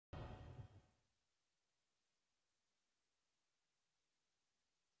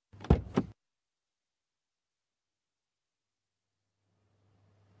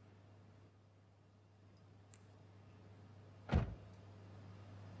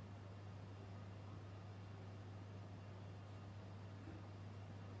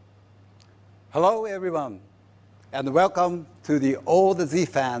Hello everyone, and welcome to the all the Z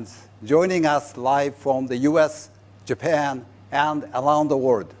fans joining us live from the US, Japan, and around the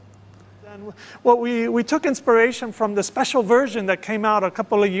world. And well, we took inspiration from the special version that came out a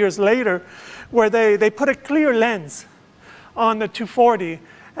couple of years later, where they put a clear lens on the 240,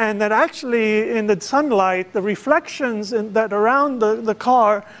 and that actually in the sunlight, the reflections that around the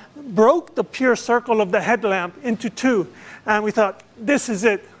car broke the pure circle of the headlamp into two. And we thought, this is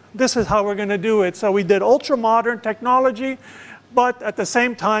it. This is how we're going to do it. So we did ultra-modern technology, but at the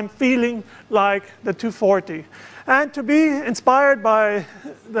same time feeling like the 240. And to be inspired by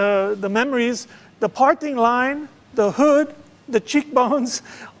the memories, the parting line, the hood, the cheekbones,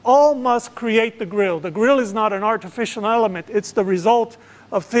 all must create the grille. The grille is not an artificial element. It's the result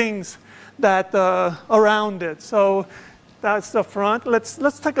of things that around it. So that's the front.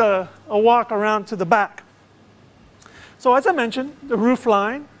 Let's take a walk around to the back. So as I mentioned, the roof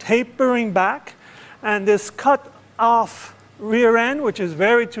line tapering back, and this cut off rear end, which is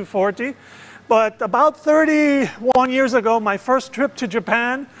very 240. But about 31 years ago, my first trip to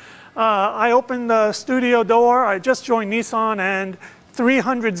Japan, I opened the studio door. I just joined Nissan, and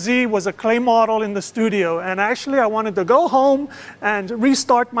 300Z was a clay model in the studio. And actually, I wanted to go home and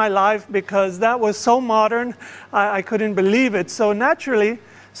restart my life because that was so modern, I couldn't believe it. So naturally,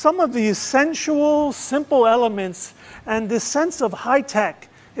 some of these sensual, simple elements and this sense of high-tech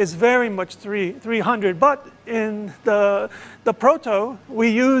is very much 300. But in the Proto, we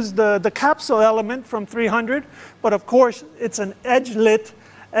use the capsule element from 300. But of course, it's an edge-lit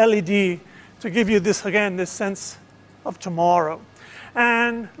LED to give you this, again, this sense of tomorrow.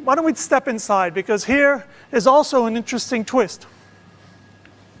 And why don't we step inside? Because here is also an interesting twist.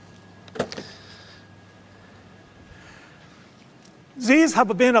 Zs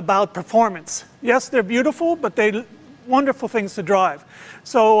have been about performance. Yes, they're beautiful, but they're wonderful things to drive.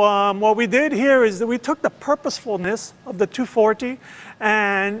 So what we did here is that we took the purposefulness of the 240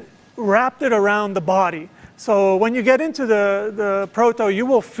 and wrapped it around the body. So when you get into the Proto, you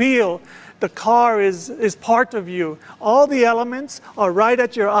will feel the car is part of you. All the elements are right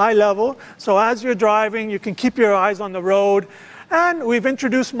at your eye level. So as you're driving, you can keep your eyes on the road. And we've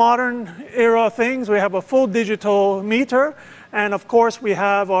introduced modern era things. We have a full digital meter. And of course, we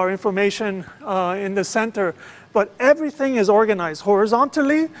have our information in the center. But everything is organized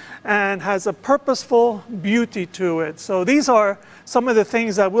horizontally and has a purposeful beauty to it. So these are some of the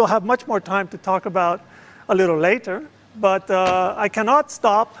things that we'll have much more time to talk about a little later. But I cannot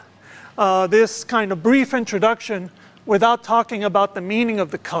stop this kind of brief introduction without talking about the meaning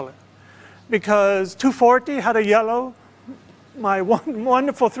of the color. Because 240 had a yellow. My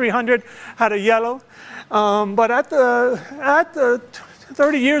wonderful 300 had a yellow. But at the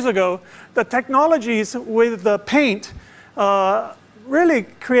 30 years ago, the technologies with the paint really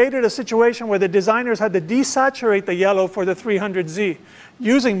created a situation where the designers had to desaturate the yellow for the 300Z.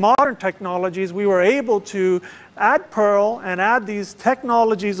 Using modern technologies, we were able to add pearl and add these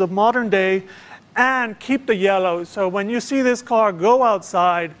technologies of modern day and keep the yellow. So when you see this car go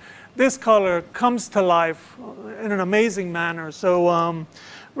outside, this color comes to life in an amazing manner. So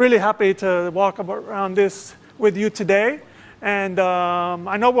really happy to walk around this with you today. And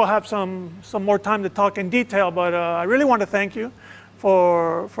I know we'll have some more time to talk in detail, but I really want to thank you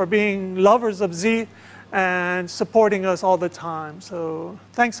for being lovers of Z and supporting us all the time. So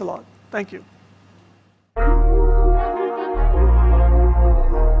thanks a lot. Thank you.